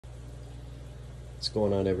What's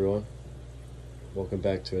going on, everyone? Welcome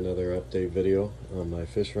back to another update video on my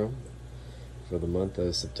fish room for the month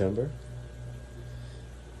of September.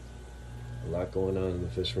 A lot going on in the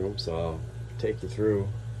fish room, so I'll take you through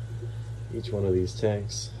each one of these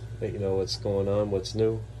tanks, let you know what's going on, what's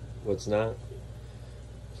new, what's not.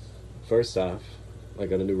 First off, I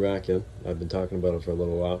got a new rack in. I've been talking about it for a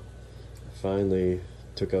little while. I finally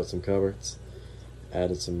took out some cupboards,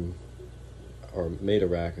 added some, or made a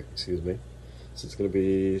rack, excuse me. So it's going to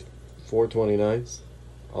be 429s,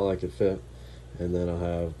 all I could fit, and then I'll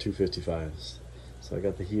have two 55s. So I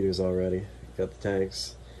got the heaters already, got the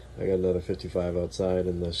tanks, I got another 55 outside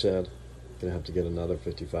in the shed. Gonna have to get another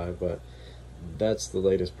 55, but that's the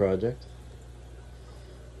latest project.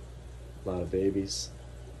 A lot of babies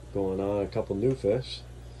going on, a couple new fish,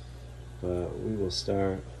 but we will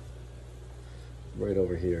start right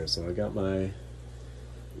over here. So I got my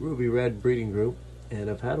ruby red breeding group, and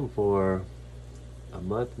I've had them for a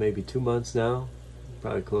month, maybe 2 months now,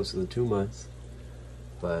 probably closer to 2 months,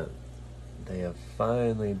 but they have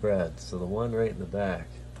finally bred. So the one right in the back,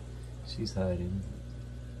 she's hiding,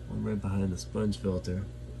 one right behind the sponge filter,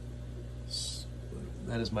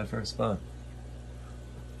 that is my first spawn.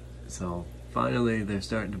 So finally they're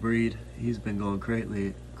starting to breed. He's been going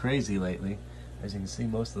crazy lately. As you can see,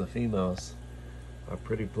 most of the females are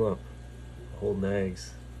pretty plump, holding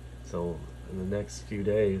eggs. So in the next few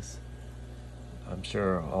days, I'm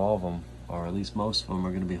sure all of them, or at least most of them, are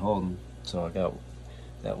going to be holding. So I got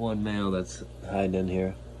that one male that's hiding in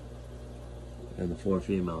here, and the 4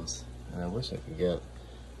 females. And I wish I could get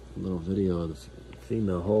a little video of the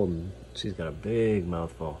female holding. She's got a big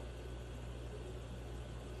mouthful.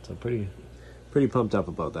 So pretty pumped up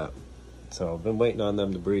about that. So I've been waiting on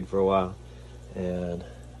them to breed for a while, and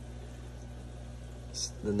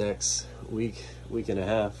the next week and a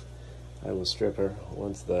half, I will strip her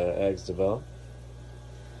once the eggs develop.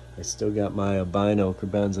 I still got my albino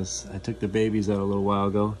crebensis. I took the babies out a little while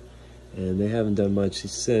ago, and they haven't done much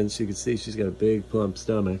since. You can see she's got a big plump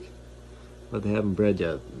stomach, but they haven't bred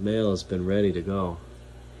yet. The male has been ready to go.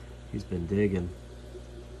 He's been digging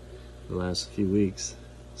the last few weeks,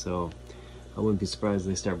 so I wouldn't be surprised if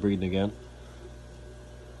they start breeding again.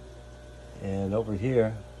 And over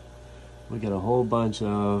here, we got a whole bunch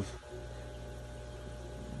of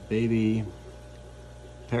baby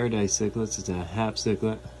paradise cichlids. It's a half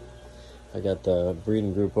cichlid. I got the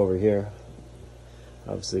breeding group over here,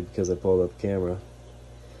 obviously because I pulled up the camera.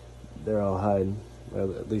 They're all hiding,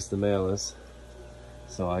 well, at least the male is.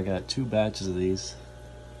 So I got 2 batches of these.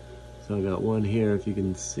 So I got one here, if you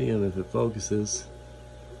can see them, if it focuses.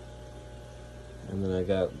 And then I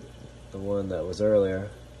got the one that was earlier.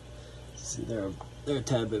 See, they're a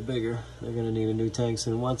tad bit bigger. They're gonna need a new tank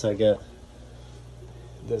soon. Once I get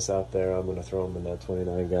this out there, I'm gonna throw them in that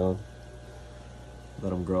 29 gallon,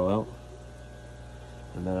 let them grow out.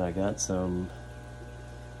 And then I got some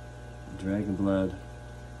dragon blood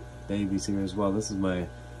babies here as well. This is my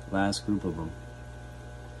last group of them,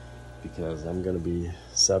 because I'm gonna be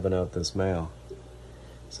subbing out this male.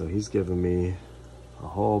 So he's giving me a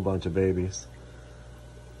whole bunch of babies,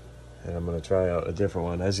 and I'm gonna try out a different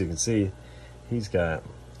one. As you can see, he's got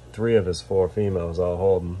 3 of his 4 females all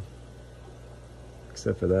holding,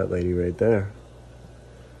 except for that lady right there.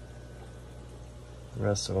 The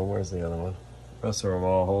rest of them, where's the other one? The rest of them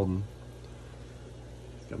all holding.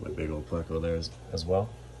 Got my big old pleco there as well.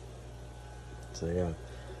 So yeah,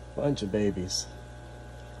 bunch of babies,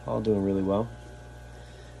 all doing really well.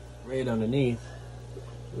 Right underneath,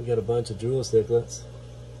 we got a bunch of jewel cichlids.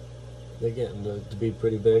 They're getting to be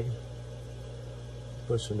pretty big,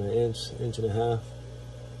 pushing an inch and a half.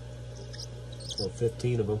 About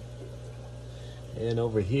 15 of them. And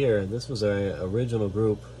over here, this was our original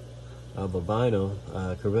group of albino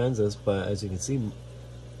crebensis, but as you can see,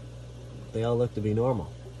 they all look to be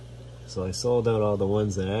normal. So I sold out all the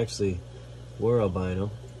ones that actually were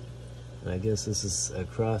albino, and I guess this is a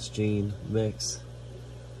cross gene mix.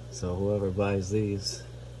 So whoever buys these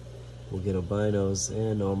will get albinos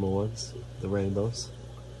and normal ones, the rainbows.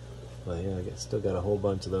 But yeah, still got a whole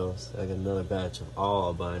bunch of those. I got another batch of all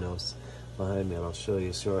albinos behind me, and I'll show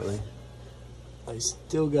you shortly. I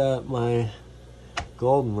still got my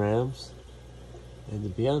golden rams, and to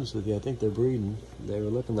be honest with you, I think they're breeding. They were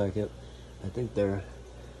looking like it. I think they're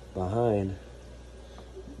behind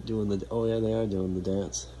doing the, oh yeah, they are doing the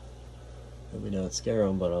dance. Let me not scare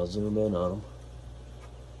them, but I'll zoom in on them.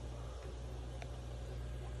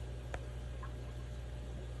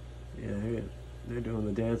 Yeah, they're doing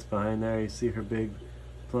the dance behind there. You see her big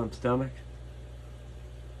plump stomach?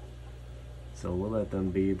 So we'll let them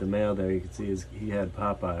be. The male there, you can see, he had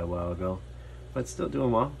Popeye a while ago, but still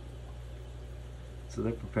doing well. So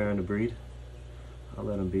they're preparing to breed. I'll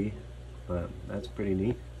let them be, but that's pretty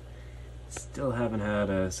neat. Still haven't had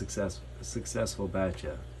a successful batch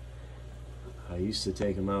yet. I used to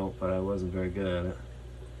take them out, but I wasn't very good at it.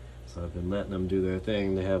 So I've been letting them do their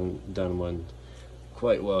thing. They haven't done one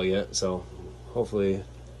quite well yet, so hopefully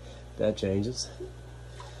that changes.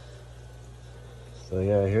 So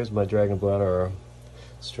yeah, here's my dragon blood, or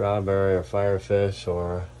strawberry, or firefish,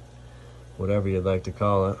 or whatever you'd like to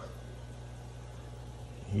call it.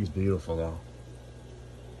 He's beautiful though.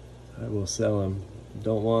 I will sell him.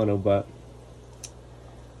 Don't want to, but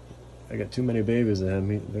I got too many babies of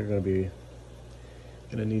him. They're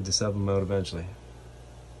gonna need to sub him out eventually.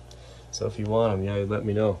 So if you want him, yeah, let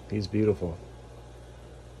me know. He's beautiful.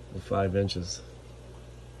 5 inches.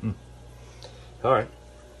 All right.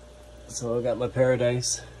 So I got my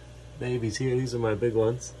paradise babies here. These are my big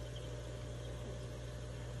ones.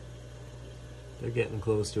 They're getting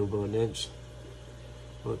close to about an inch.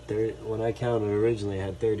 When I counted originally, I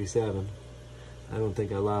had 37. I don't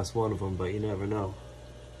think I lost one of them, but you never know.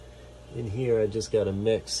 In here, I just got a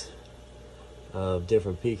mix of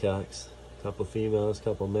different peacocks. A couple females, a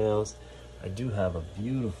couple males. I do have a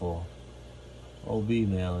beautiful OB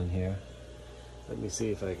male in here. Let me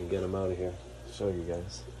see if I can get him out of here. Show you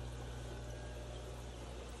guys.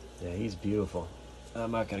 Yeah, he's beautiful.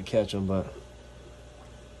 I'm not gonna catch him, but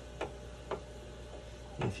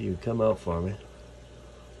if you come out for me,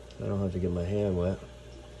 I don't have to get my hand wet.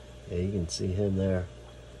 Yeah, you can see him there.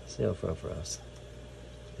 See out front for us.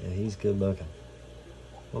 Yeah, he's good looking.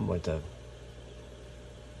 One more time.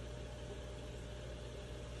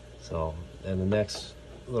 So, in the next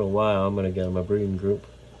little while, I'm gonna get him a breeding group.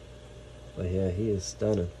 But yeah, he is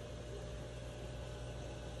stunning.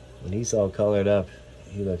 When he's all colored up,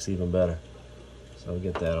 he looks even better. So I'll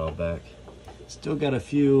get that all back. Still got a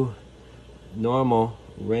few normal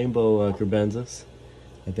rainbow cribenzas.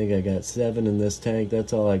 I think I got 7 in this tank.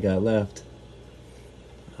 That's all I got left.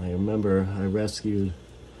 I remember I rescued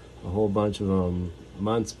a whole bunch of them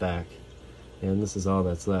months back, and this is all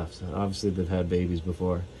that's left. Obviously they've had babies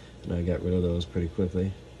before, and I got rid of those pretty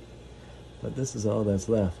quickly. But this is all that's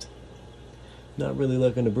left. Not really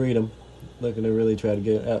looking to breed them. Looking to really try to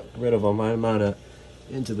get rid of them. I'm not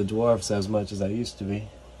into the dwarfs as much as I used to be.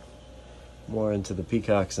 More into the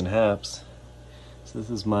peacocks and haps. So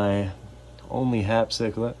this is my only hap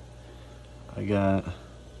cichlid. I got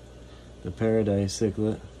the paradise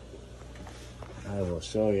cichlid. I will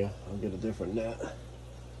show you. I'll get a different net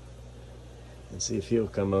and see if he'll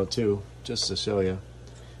come out too, just to show you.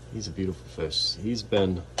 He's a beautiful fish. He's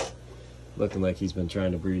been looking like he's been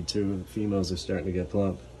trying to breed too. The females are starting to get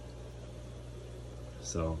plump.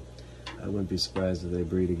 So I wouldn't be surprised if they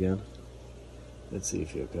breed again. Let's see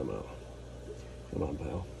if he'll come out. Come on,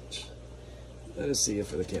 pal. Let us see you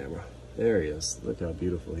for the camera. There he is. Look how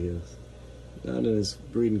beautiful he is. Not in his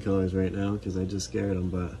breeding colors right now because I just scared him,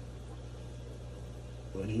 but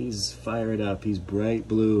when he's fired up, he's bright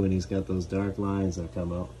blue and he's got those dark lines that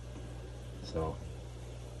come out. So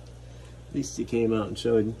at least he came out and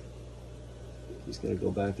showed you. He's gonna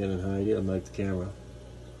go back in and hide. He doesn't like the camera.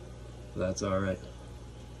 But that's alright.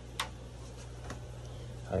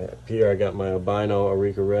 Here I got my albino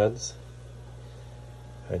Aurica Reds.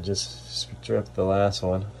 I just stripped the last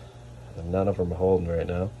one, and none of them are holding right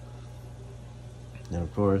now. And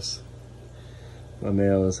of course, my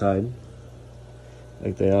male is hiding,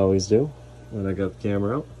 like they always do when I got the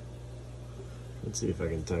camera out. Let's see if I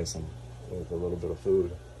can entice him with a little bit of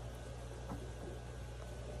food.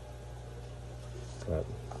 But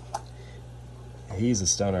he's a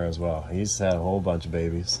stunner as well. He's had a whole bunch of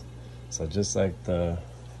babies. So just like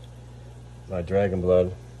my dragon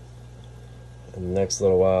blood, in the next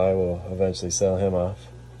little while I will eventually sell him off.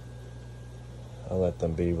 I'll let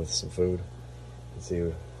them be with some food and see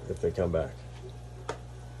if they come back.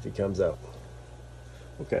 If he comes out.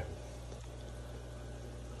 Okay.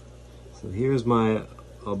 So here's my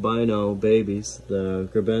albino babies, the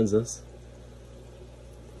cribenzas.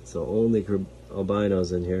 So only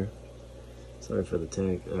albinos in here. Sorry for the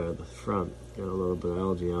tank, the front. Got a little bit of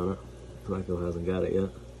algae on it. Pleco hasn't got it yet.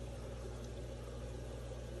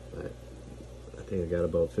 But I think I got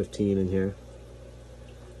about 15 in here.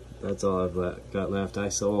 That's all I've got left. I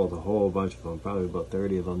sold a whole bunch of them, probably about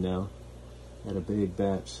 30 of them now. Had a big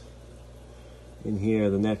batch. In here,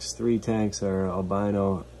 the next 3 tanks are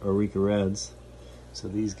albino Aurica Reds. So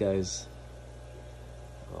these guys,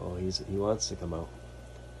 oh, he wants to come out.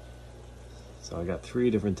 So I got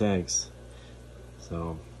 3 different tanks.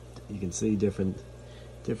 So you can see different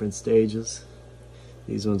stages.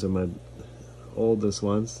 These ones are my oldest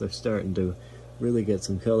ones. They're starting to really get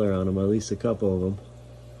some color on them, at least a couple of them.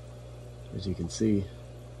 As you can see,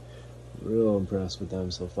 real impressed with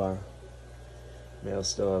them so far. Male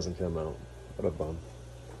still hasn't come out. What a bum.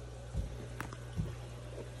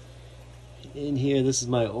 In here, this is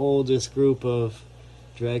my oldest group of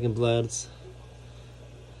dragon bloods.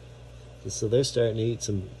 So they're starting to eat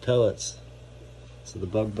some pellets. So the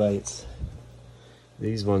bug bites.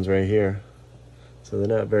 These ones right here. So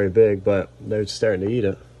they're not very big, but they're starting to eat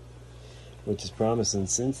it, which is promising.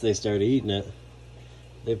 Since they started eating it,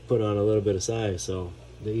 they've put on a little bit of size. So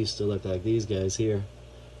they used to look like these guys here,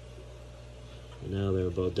 and now they're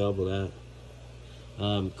about double that.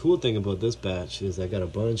 Cool thing about this batch is I got a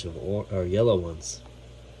bunch of yellow ones.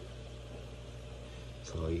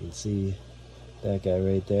 So you can see that guy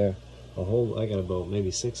right there. I got about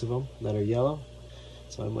maybe 6 of them that are yellow.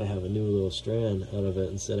 So I might have a new little strand out of it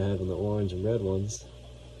instead of having the orange and red ones.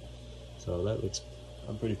 So that looks,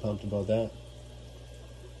 I'm pretty pumped about that.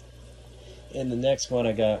 And the next one,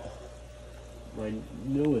 I got my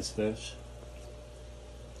newest fish.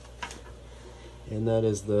 And that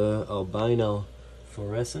is the albino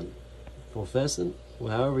fluorescent,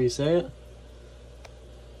 however you say it.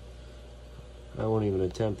 I won't even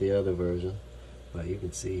attempt the other version, but you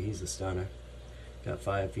can see he's a stunner. Got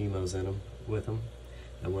 5 females in him with him.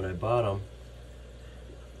 And when I bought him,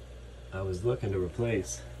 I was looking to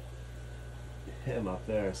replace him up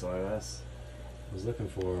there, so I was looking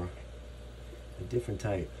for a different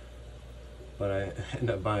type. But I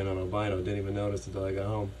ended up buying an albino, didn't even notice until I got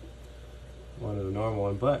home. Wanted a normal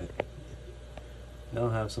one, but now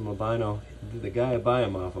I have some albino. The guy I buy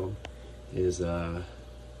him off of is Malawi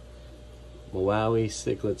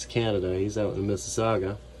Cichlids, Canada. He's out in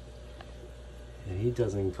Mississauga. And he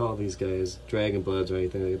doesn't call these guys dragon bloods or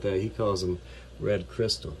anything like that. He calls them red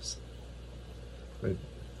crystals. Red,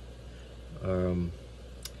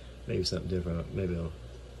 maybe something different.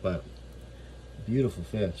 But beautiful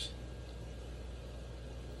fish.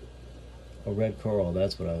 Oh, red coral.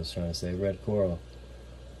 That's what I was trying to say. Red coral,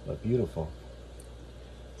 but beautiful.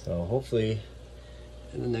 So hopefully,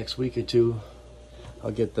 in the next week or two, I'll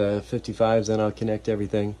get the 55s and I'll connect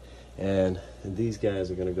everything, and these guys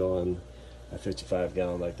are going to go on a 55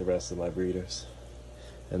 gallon like the rest of my breeders,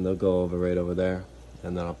 and they'll go over right over there,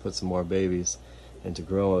 and then I'll put some more babies into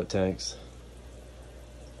grow out tanks,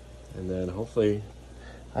 and then hopefully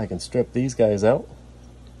I can strip these guys out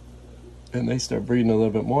and they start breeding a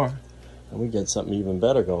little bit more and we get something even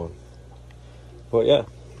better going. But yeah,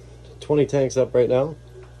 20 tanks up right now.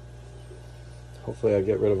 Hopefully I'll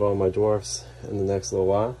get rid of all my dwarfs in the next little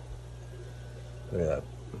while. Look at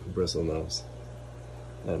that bristle nose,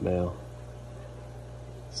 that male.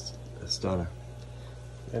 A stunner.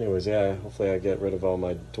 Anyways, yeah, hopefully I get rid of all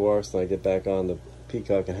my dwarfs and I get back on the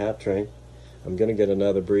peacock and half train. I'm gonna get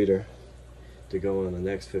another breeder to go on the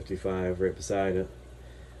next 55 right beside it.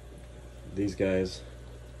 These guys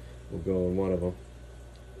will go in one of them.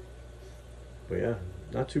 But yeah,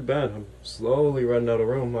 not too bad. I'm slowly running out of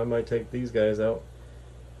room. I might take these guys out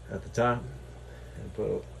at the top and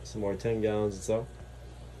put some more 10 gallons and so.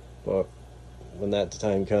 But when that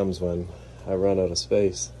time comes, when I run out of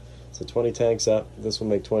space. So 20 tanks up. This will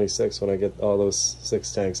make 26 when I get all those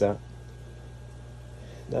 6 tanks out.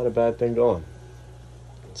 Not a bad thing going.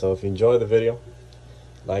 So if you enjoy the video,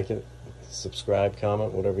 like it, subscribe,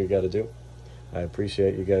 comment, whatever you got to do. I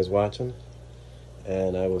appreciate you guys watching,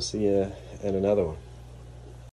 and I will see you in another one.